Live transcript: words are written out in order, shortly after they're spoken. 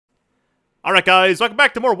Alright guys, welcome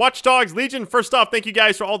back to more Watch Dogs Legion. First off, thank you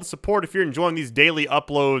guys for all the support. If you're enjoying these daily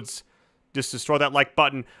uploads, just destroy that like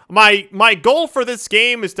button. My goal for this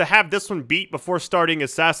game is to have this one beat before starting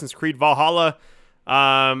Assassin's Creed Valhalla.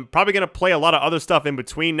 Probably going to play a lot of other stuff in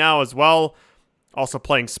between now as well. Also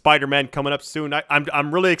playing Spider-Man coming up soon.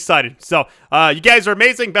 I'm really excited. So, you guys are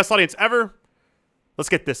amazing. Best audience ever. Let's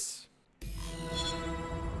get this.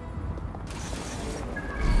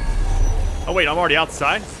 Oh wait, I'm already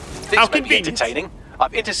outside. This may be entertaining.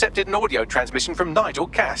 I've intercepted an audio transmission from Nigel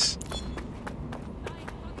Cass.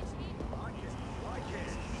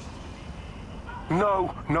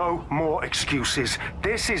 No more excuses.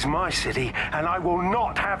 This is my city, and I will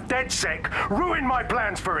not have DedSec ruin my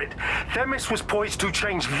plans for it. Themis was poised to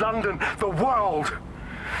change London, the world.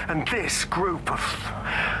 And this group of...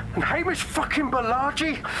 And Hamish fucking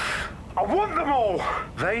Balaji? I want them all.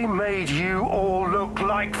 They made you all look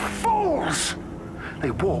like fools.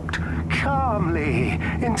 They walked calmly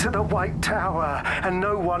into the White Tower, and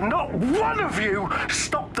no one, not one of you,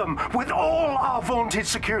 stopped them with all our vaunted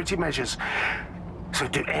security measures. So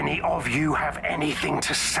do any of you have anything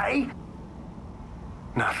to say?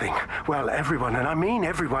 Nothing. Well, everyone, and I mean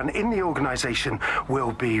everyone in the organization,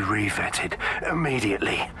 will be revetted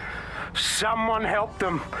immediately. Someone help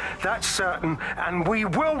them, that's certain, and we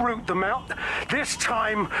will root them out. This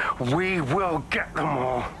time, we will get them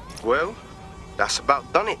all. Well, that's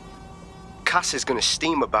about done it. Cass is gonna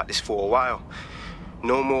steam about this for a while.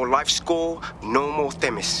 No more life score, no more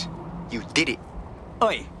Themis. You did it.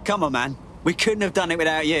 Oi, come on, man. We couldn't have done it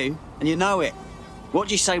without you, and you know it. What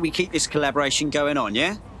do you say we keep this collaboration going on,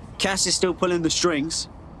 yeah? Cass is still pulling the strings.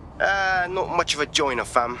 Not much of a joiner,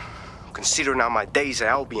 fam. Considering how my days at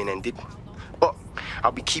Albion ended. But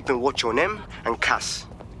I'll be keeping watch on them and Cass.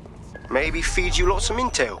 Maybe feed you lots of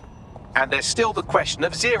intel. And there's still the question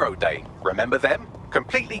of Zero Day. Remember them?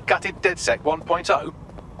 Completely gutted DedSec 1.0.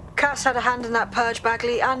 Cass had a hand in that purge,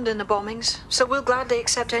 Bagley, and in the bombings, so we'll gladly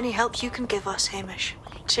accept any help you can give us, Hamish.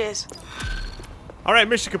 Cheers. Alright,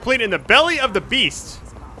 mission complete. In the belly of the beast.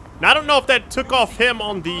 Now, I don't know if that took off him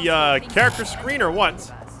on the character screen or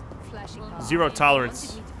what. Zero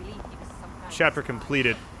tolerance. Chapter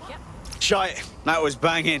completed. Shite, that was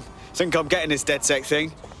banging. Think I'm getting this DedSec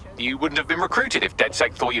thing. You wouldn't have been recruited if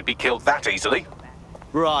DedSec thought you'd be killed that easily.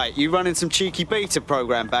 Right, you running some cheeky beta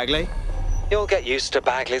program, Bagley? You'll get used to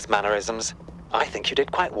Bagley's mannerisms. I think you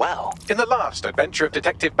did quite well. In the last adventure of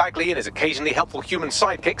Detective Bagley and his occasionally helpful human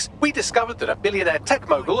sidekicks, we discovered that a billionaire tech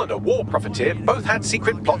mogul and a war profiteer both had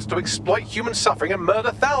secret plots to exploit human suffering and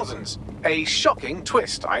murder thousands. A shocking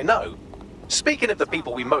twist, I know. Speaking of the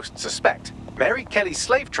people we most suspect, Mary Kelley's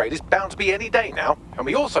slave trade is bound to be any day now, and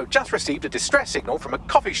we also just received a distress signal from a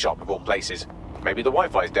coffee shop of all places. Maybe the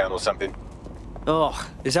Wi-Fi's down or something. Oh,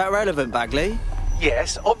 is that relevant, Bagley?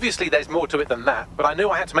 Yes, obviously there's more to it than that, but I knew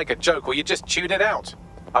I had to make a joke or you'd just tune it out.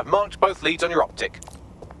 I've marked both leads on your optic.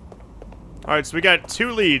 Alright, so we got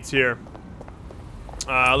 2 leads here.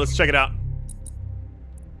 Let's check it out.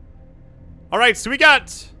 Alright, so we got...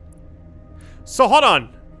 So, hold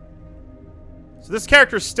on. So this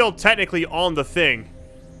character's still technically on the thing.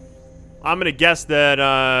 I'm gonna guess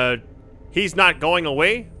that he's not going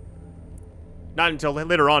away. Not until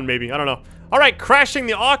later on, maybe. I don't know. Alright, crashing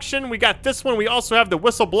the auction. We got this one. We also have the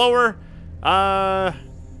whistleblower.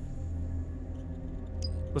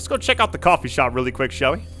 Let's go check out the coffee shop really quick,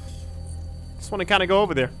 shall we? Just want to kind of go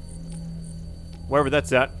over there. Wherever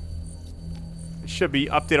that's at. It should be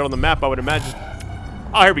updated on the map, I would imagine.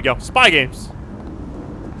 Oh, here we go. Spy games.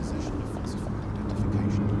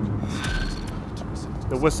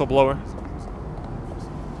 The whistleblower.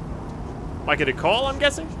 Might get a call, I'm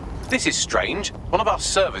guessing? This is strange. One of our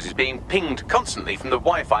servers is being pinged constantly from the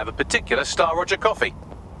Wi-Fi of a particular Star Roger coffee.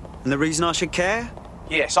 And the reason I should care?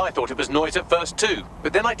 Yes, I thought it was noise at first too,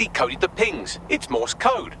 but then I decoded the pings. It's Morse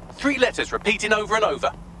code. 3 letters repeating over and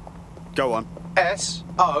over. Go on.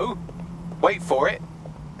 S-O. Wait for it.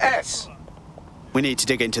 S. We need to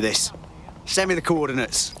dig into this. Send me the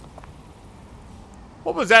coordinates.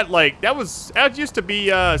 What was that like? That used to be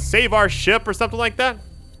Save Our Ship or something like that?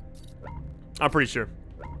 I'm pretty sure.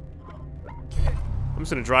 I'm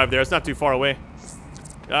just gonna drive there. It's not too far away.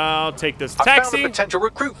 I'll take this taxi. I found a potential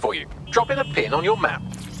recruit for you. Drop in a pin on your map.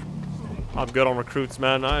 I'm good on recruits,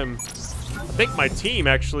 man. I think my team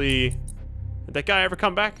actually... Did that guy ever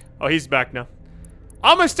come back? Oh, he's back now.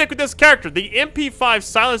 I'm gonna stick with this character. The MP5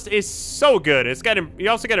 silenced is so good. You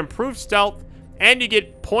also get improved stealth, and you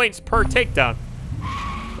get points per takedown.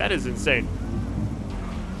 That is insane.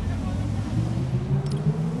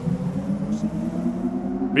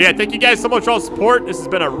 But yeah, thank you guys so much for all the support. This has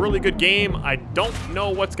been a really good game. I don't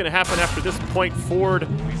know what's going to happen after this point forward.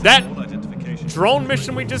 That drone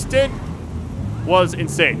mission we just did was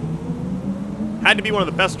insane. Had to be one of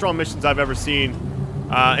the best drone missions I've ever seen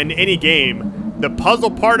in any game. The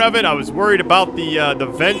puzzle part of it, I was worried about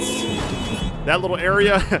the vents, that little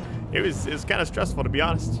area. It was kind of stressful, to be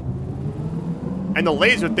honest. And the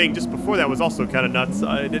laser thing just before that was also kind of nuts.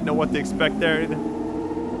 I didn't know what to expect there either.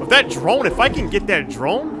 With that drone, if I can get that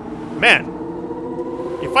drone, man,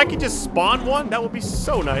 if I could just spawn one, that would be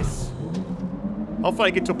so nice. Hopefully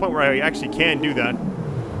I get to a point where I actually can do that.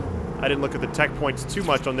 I didn't look at the tech points too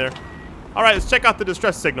much on there. All right, let's check out the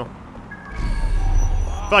distress signal.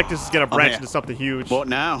 I feel like this is going to branch into something huge. What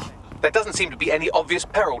now? There doesn't seem to be any obvious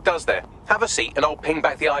peril, does there? Have a seat and I'll ping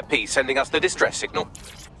back the IP sending us the distress signal.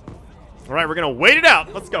 All right, we're going to wait it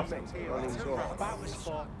out. Let's go.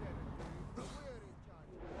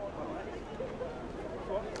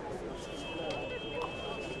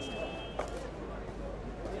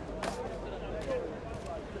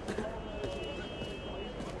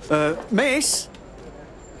 Miss?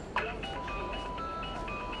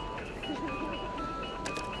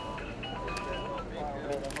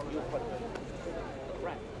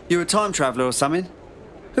 You a time traveler or something?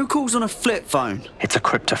 Who calls on a flip phone? It's a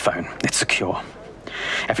cryptophone. It's secure.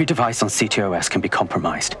 Every device on CTOS can be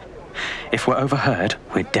compromised. If we're overheard,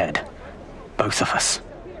 we're dead. Both of us.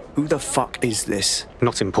 Who the fuck is this?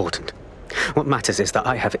 Not important. What matters is that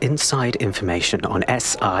I have inside information on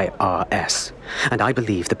SIRS, and I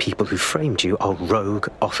believe the people who framed you are rogue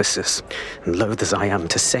officers. And loath as I am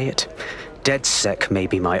to say it, DedSec may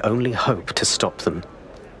be my only hope to stop them.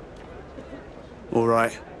 All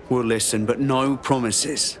right, we'll listen, but no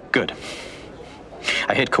promises. Good.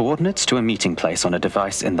 I hid coordinates to a meeting place on a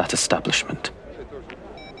device in that establishment.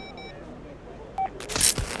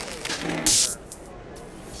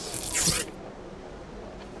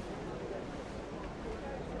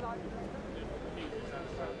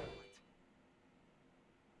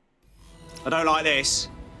 I don't like this.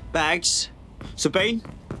 Bags? Sabine?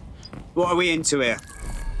 What are we into here?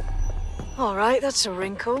 All right, that's a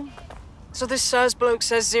wrinkle. So this SIRS bloke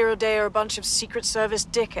says Zero Day are a bunch of Secret Service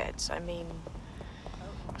dickheads. I mean,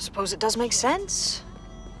 I suppose it does make sense.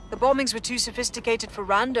 The bombings were too sophisticated for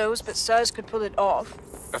randos, but SIRS could pull it off.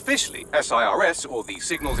 Officially, SIRS, or the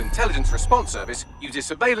Signals Intelligence Response Service, uses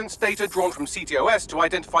surveillance data drawn from CTOS to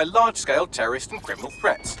identify large-scale terrorist and criminal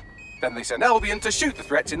threats. Then they send Albion to shoot the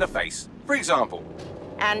threats in the face. For example.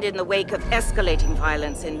 And in the wake of escalating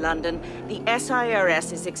violence in London, the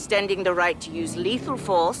SIRS is extending the right to use lethal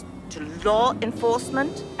force to law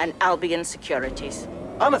enforcement and Albion securities.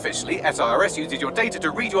 Unofficially, SIRS uses your data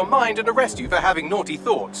to read your mind and arrest you for having naughty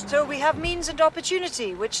thoughts. So we have means and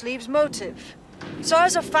opportunity, which leaves motive.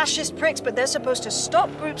 SIRS are fascist pricks, but they're supposed to stop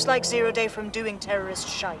groups like Zero Day from doing terrorist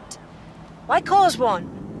shite. Why cause one?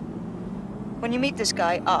 When you meet this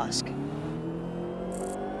guy, ask.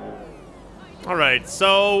 All right,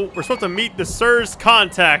 so we're supposed to meet the SIRS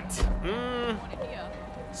contact.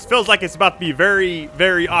 This feels like it's about to be very,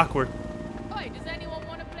 very awkward.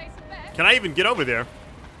 Can I even get over there?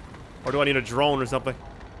 Or do I need a drone or something?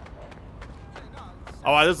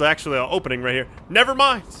 Oh, there's actually an opening right here. Never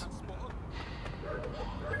mind.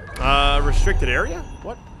 Restricted area?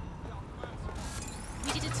 What?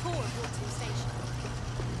 We did a tour of Waterloo Station.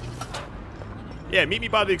 Yeah, meet me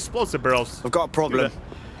by the explosive barrels. I've got a problem.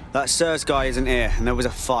 That SIRS guy isn't here, and there was a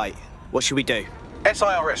fight. What should we do?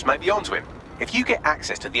 SIRS may be onto him. If you get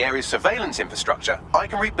access to the area's surveillance infrastructure, I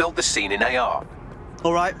can rebuild the scene in AR.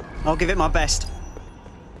 All right, I'll give it my best.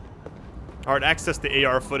 All right, access the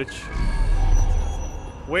AR footage.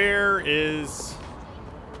 Where is...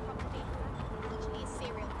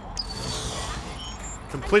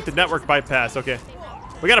 Complete the network bypass. Okay.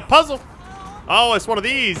 We got a puzzle. Oh, it's one of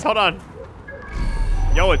these. Hold on.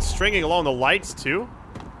 Yo, it's stringing along the lights, too.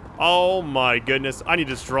 Oh, my goodness. I need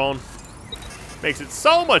this drone. Makes it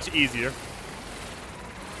so much easier.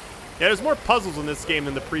 Yeah, there's more puzzles in this game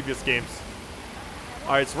than the previous games.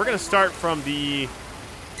 All right, so we're going to start from the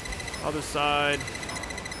other side.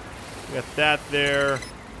 We got that there.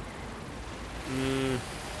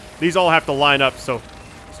 These all have to line up, so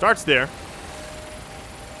starts there.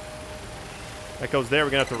 That goes there.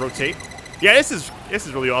 We're going to have to rotate. Yeah, this is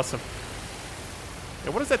really awesome. Yeah,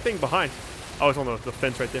 what is that thing behind? Oh, it's on the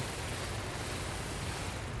fence right there.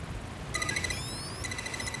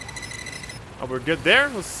 Oh, we're good there.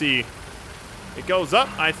 Let's see. It goes up.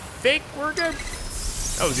 I think we're good.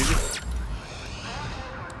 That was easy.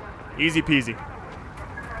 Easy peasy.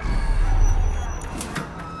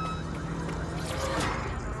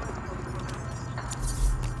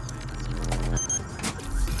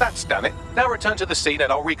 That's done it. Now return to the scene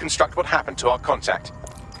and I'll reconstruct what happened to our contact.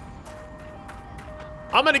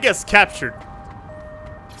 I'm gonna guess captured.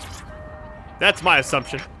 That's my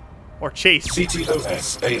assumption. Or chase.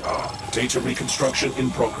 CTOS AR. Data reconstruction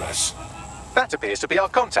in progress. That appears to be our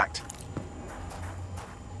contact.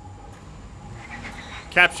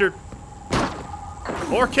 Captured.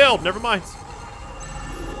 Or killed, never mind.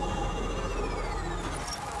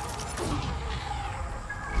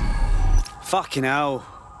 Fucking hell.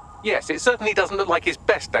 Yes, it certainly doesn't look like his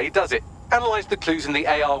best day, does it? Analyze the clues in the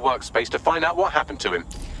AR workspace to find out what happened to him.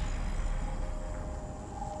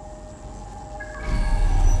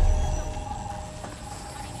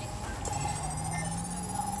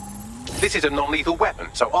 This is a non-lethal weapon,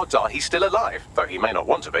 so odds are he's still alive, though he may not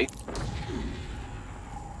want to be.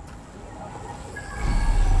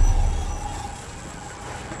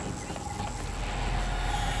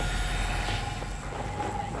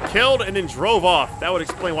 Killed and then drove off. That would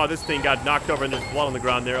explain why this thing got knocked over and there's blood on the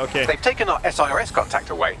ground there. Okay. They've taken our SIRS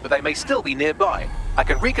contact away, but they may still be nearby. I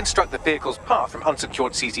can reconstruct the vehicle's path from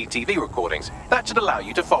unsecured CCTV recordings. That should allow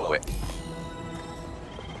you to follow it.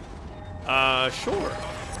 Sure.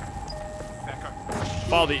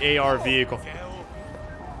 Follow the AR vehicle.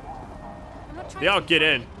 They all get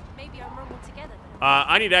in. Maybe I'm wrong altogether.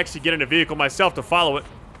 I need to actually get in a vehicle myself to follow it.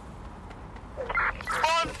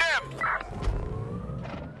 On them!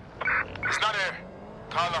 He's not here.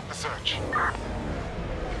 Call off the search.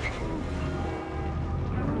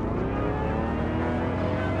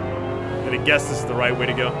 I'm gonna guess this is the right way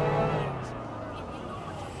to go.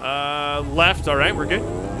 Left. All right, we're good.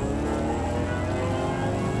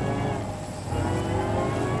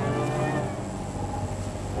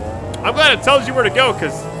 I'm glad it tells you where to go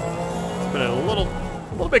because it's been a little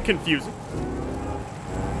bit confusing.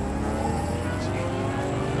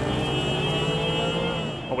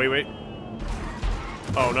 Oh wait.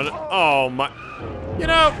 Oh no! Oh my! You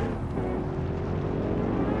know,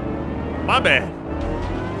 my bad.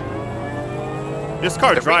 This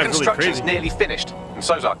car drives really reconstruction's crazy. nearly finished, and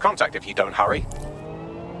so's our contact if you don't hurry.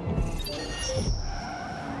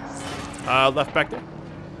 Left back there.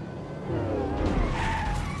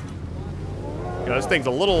 Yeah, this thing's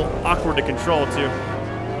a little awkward to control too.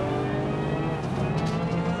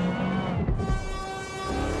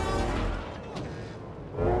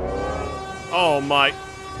 Oh my.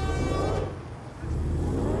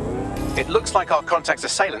 It looks like our contact's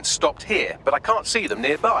assailants stopped here, but I can't see them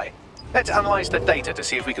nearby. Let's analyze the data to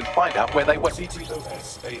see if we can find out where they went.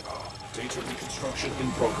 CTOS AR. Data reconstruction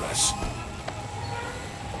in progress.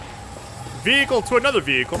 Vehicle to another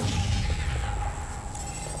vehicle.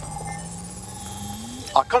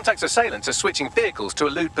 Our contact's assailants are switching vehicles to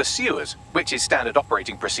elude pursuers, which is standard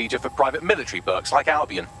operating procedure for private military burks like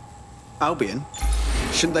Albion. Albion?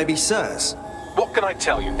 Shouldn't they be SIRS? What can I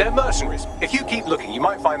tell you? They're mercenaries. If you keep looking, you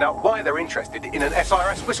might find out why they're interested in an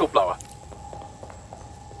SIRS whistleblower.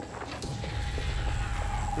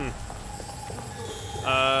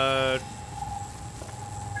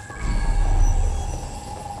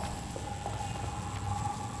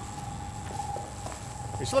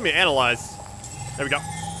 Just let me analyze. There we go.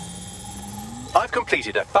 I've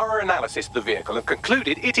completed a thorough analysis of the vehicle and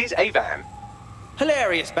concluded it is a van.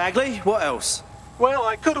 Hilarious, Bagley. What else? Well,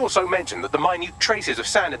 I could also mention that the minute traces of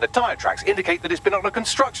sand in the tyre tracks indicate that it's been on a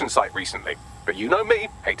construction site recently. But you know me,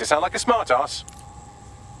 hate to sound like a smartass.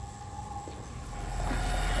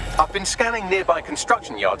 I've been scanning nearby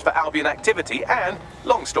construction yards for Albion activity and,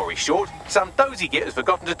 long story short, some dozy git has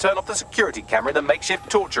forgotten to turn off the security camera in the makeshift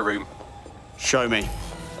torture room. Show me.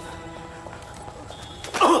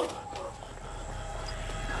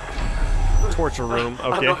 Torture room,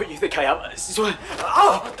 okay. I'm not who you think I am. This is what...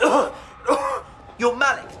 You're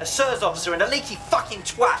Malik, a SIRS officer and a leaky fucking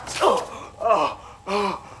twat.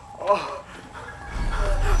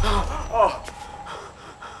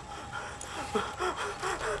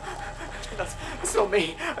 That's not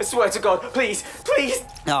me. I swear to God. Please, please.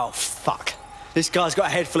 Oh, fuck. This guy's got a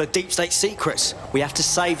head full of deep state secrets. We have to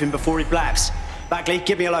save him before he blabs. Bagley,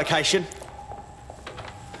 give me a location.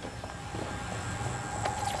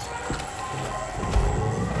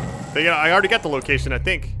 But yeah, I already got the location, I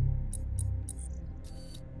think.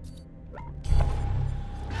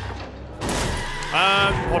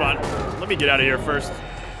 Hold on. Let me get out of here first.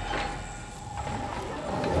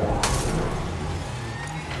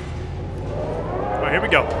 Oh, here we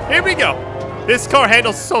go. Here we go. This car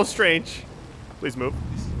handles so strange. Please move.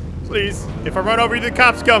 Please. If I run over you, the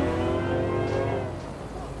cops come.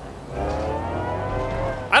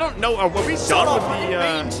 I don't know. Are we done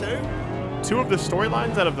with the two of the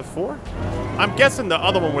storylines out of the 4? I'm guessing the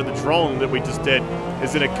other one where the drone that we just did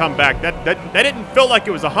is gonna come back. That didn't feel like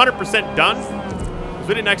it was 100% done. Because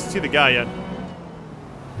we didn't actually see the guy yet.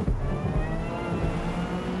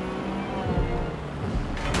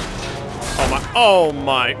 Oh my. Oh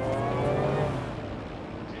my.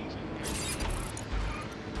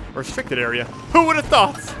 Restricted area. Who would have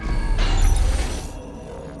thought?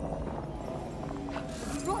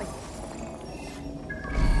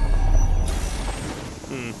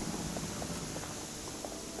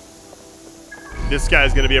 This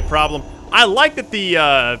guy's gonna be a problem. I like that the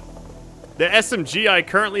SMG I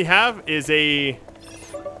currently have is a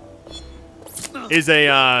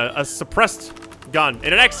suppressed gun,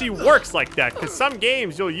 and it actually works like that. Because some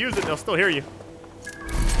games you'll use it and they'll still hear you.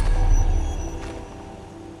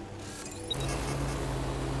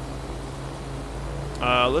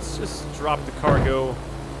 Let's just drop the cargo.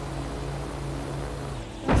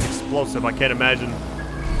 It's explosive. I can't imagine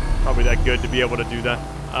probably that good to be able to do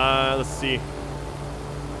that. Let's see.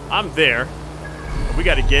 I'm there. We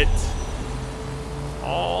got to get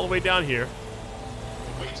all the way down here.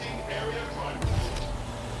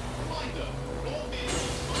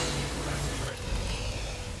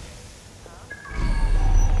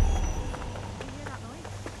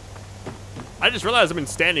 I just realized I've been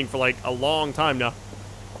standing for like a long time now.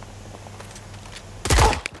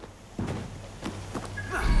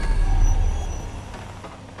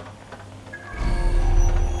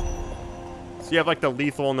 So you have like the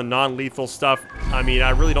lethal and the non-lethal stuff. I mean,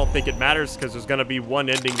 I really don't think it matters because there's going to be one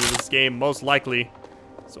ending to this game, most likely.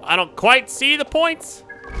 So I don't quite see the points.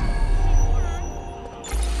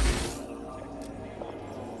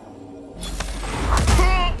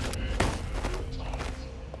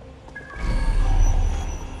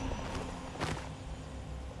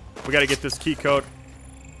 We gotta get this key code.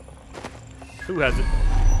 Who has it?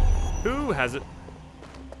 Who has it?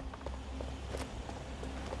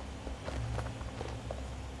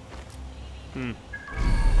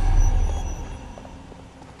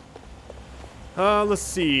 Let's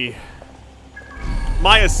see.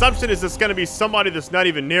 My assumption is it's gonna be somebody that's not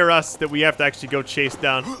even near us that we have to actually go chase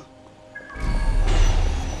down. Are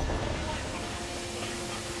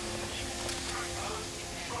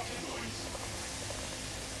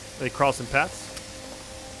they crossing paths?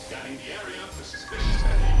 Scanning the area for suspicious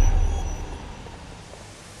behavior.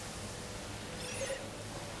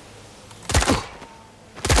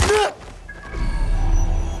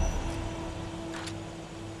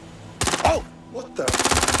 Oh, what the?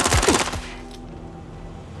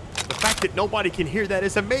 The fact that nobody can hear that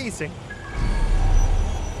is amazing.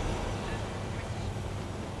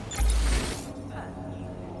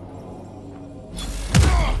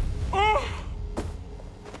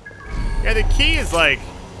 Yeah, the key is like,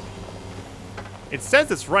 it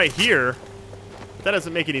says it's right here, but that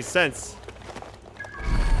doesn't make any sense.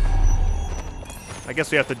 I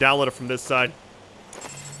guess we have to download it from this side.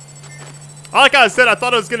 Like I said, I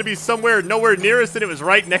thought it was going to be somewhere nowhere near us and it was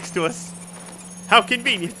right next to us. How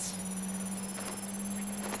convenient.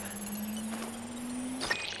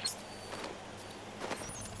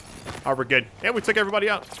 Oh, we're good. And we took everybody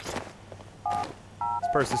out. This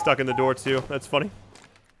person's stuck in the door too. That's funny.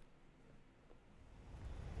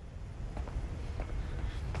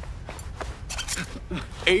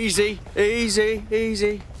 Easy, easy,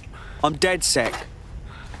 easy. I'm dead sec.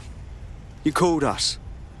 You called us.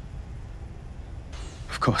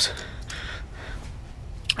 Of course.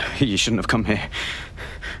 You shouldn't have come here.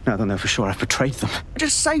 Now they'll know for sure I've betrayed them. I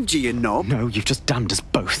just saved you, you knob. No, you've just damned us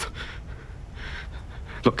both.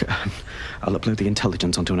 Look, I'll upload the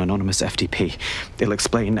intelligence onto an anonymous FTP. It'll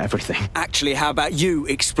explain everything. Actually, how about you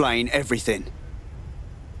explain everything?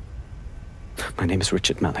 My name is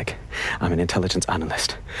Richard Malik. I'm an intelligence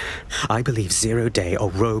analyst. I believe zero-day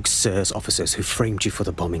or rogue SIRS officers who framed you for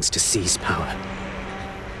the bombings to seize power.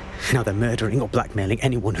 Now they're murdering or blackmailing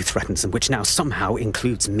anyone who threatens them, which now somehow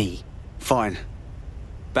includes me. Fine.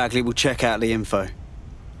 Bagley will check out the info.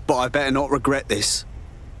 But I better not regret this.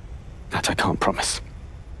 That I can't promise.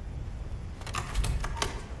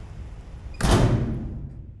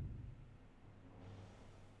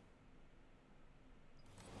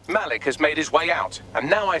 Malik has made his way out, and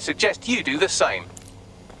now I suggest you do the same.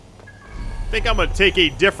 I think I'm gonna take a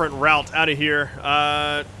different route out of here.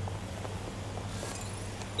 Let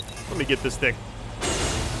me get this thing.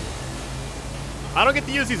 I don't get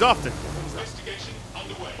to use these often.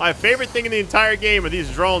 My favorite thing in the entire game are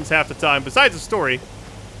these drones half the time, besides the story.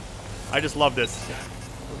 I just love this.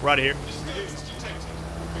 We're out of here.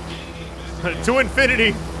 To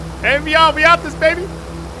infinity and beyond. We out this baby.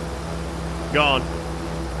 Gone.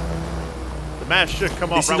 The mask should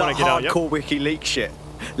come off right when I get out. This is like hardcore WikiLeaks shit.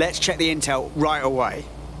 Let's check the intel right away.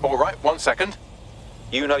 All right, 1 second.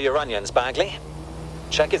 You know your onions, Bagley.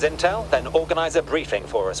 Check his intel, then organize a briefing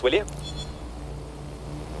for us, will you?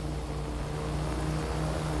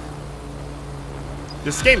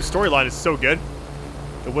 This game's storyline is so good.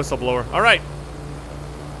 The whistleblower. All right.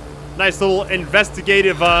 Nice little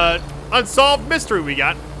investigative unsolved mystery we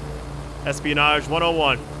got. Espionage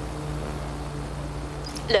 101.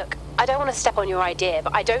 Look, I don't want to step on your idea,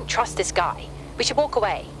 but I don't trust this guy. We should walk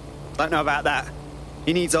away. Don't know about that.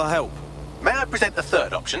 He needs our help. May I present the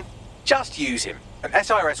third option? Just use him. An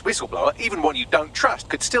SIRS whistleblower, even one you don't trust,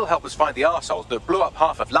 could still help us find the arseholes that blew up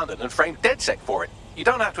half of London and framed DedSec for it. You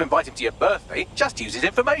don't have to invite him to your birthday, just use his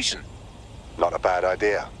information. Not a bad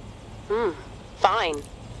idea. Fine.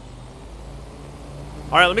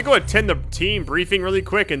 All right, let me go attend the team briefing really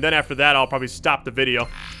quick, and then after that, I'll probably stop the video.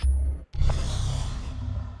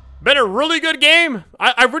 Been a really good game.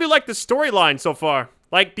 I really like the storyline so far.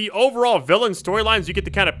 Like, the overall villain storylines you get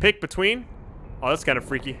to kind of pick between. Oh, that's kind of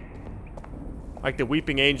freaky. Like the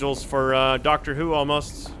Weeping Angels for Doctor Who,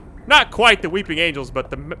 almost. Not quite the Weeping Angels, but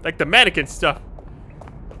the mannequin stuff.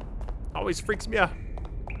 Always freaks me out.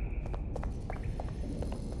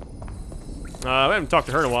 I haven't talked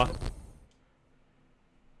to her in a while.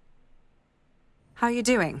 How are you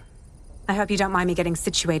doing? I hope you don't mind me getting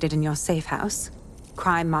situated in your safe house.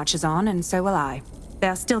 Crime marches on, and so will I.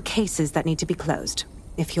 There are still cases that need to be closed,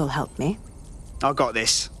 if you'll help me. I got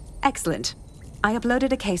this. Excellent. I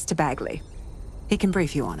uploaded a case to Bagley. He can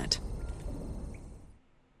brief you on it.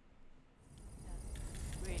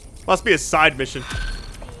 Must be a side mission.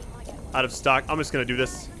 Out of stock. I'm just gonna do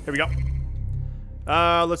this. Here we go.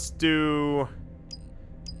 Let's do...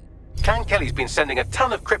 Kelley's been sending a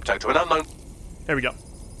ton of crypto to an unknown... There we go.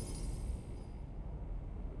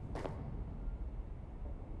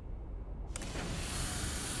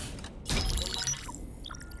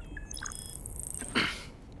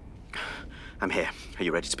 I'm here. Are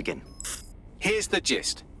you ready to begin? Here's the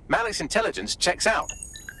gist. Malik's intelligence checks out.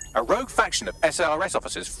 A rogue faction of SIRS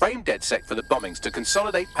officers framed DedSec for the bombings to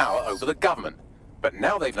consolidate power over the government. But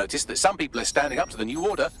now they've noticed that some people are standing up to the new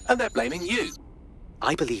order, and they're blaming you.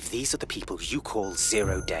 I believe these are the people you call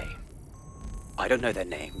Zero Day. I don't know their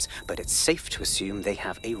names, but it's safe to assume they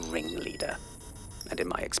have a ringleader. And in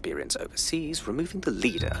my experience overseas, removing the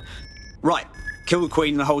leader... Right. Kill the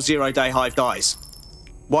Queen and the whole Zero-Day hive dies.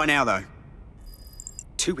 Why now, though?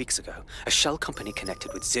 2 weeks ago, a shell company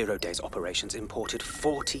connected with Zero Day's operations imported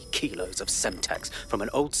 40 kilos of Semtex from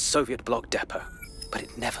an old Soviet bloc depot. But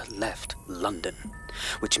it never left London,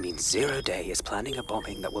 which means Zero Day is planning a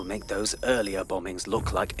bombing that will make those earlier bombings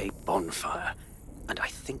look like a bonfire. And I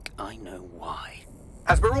think I know why.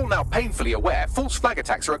 As we're all now painfully aware, false flag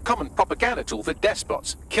attacks are a common propaganda tool for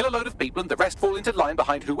despots. Kill a load of people and the rest fall into line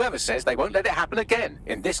behind whoever says they won't let it happen again.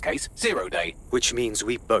 In this case, Zero Day. Which means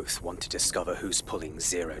we both want to discover who's pulling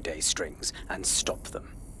Zero Day strings and stop them.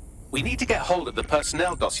 We need to get hold of the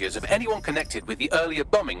personnel dossiers of anyone connected with the earlier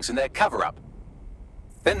bombings and their cover-up.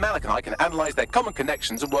 Then Malik and I can analyze their common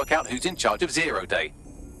connections and work out who's in charge of Zero Day.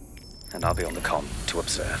 And I'll be on the comm to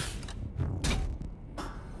observe.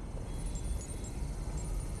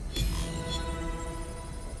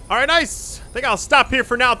 All right, nice. I think I'll stop here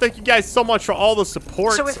for now. Thank you guys so much for all the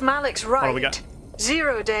support. So if Malik's right, What do we got?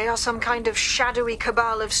 Zero Day are some kind of shadowy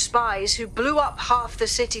cabal of spies who blew up half the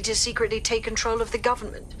city to secretly take control of the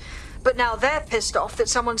government. But now they're pissed off that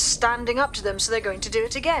someone's standing up to them, so they're going to do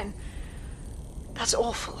it again. That's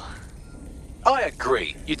awful. I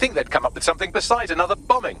agree. You'd think they'd come up with something besides another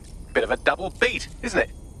bombing. Bit of a double beat, isn't it?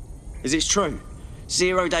 Is it true?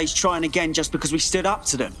 Zero Day's trying again just because we stood up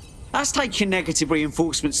to them. That's taking negative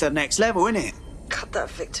reinforcements to the next level, isn't it? Cut that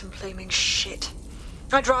victim-blaming shit.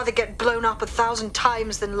 I'd rather get blown up 1,000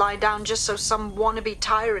 times than lie down just so some wannabe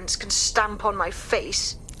tyrants can stamp on my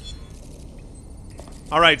face.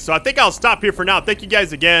 All right, so I think I'll stop here for now. Thank you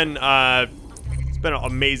guys again. It's been an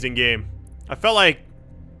amazing game. I felt like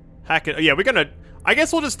hacking. Yeah, I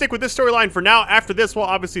guess we'll just stick with this storyline for now. After this, we'll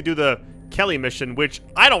obviously do the Kelley mission, which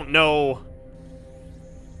I don't know.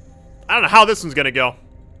 I don't know how this one's gonna go.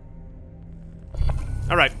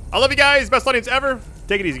 All right, I love you guys. Best audience ever.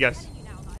 Take it easy, guys.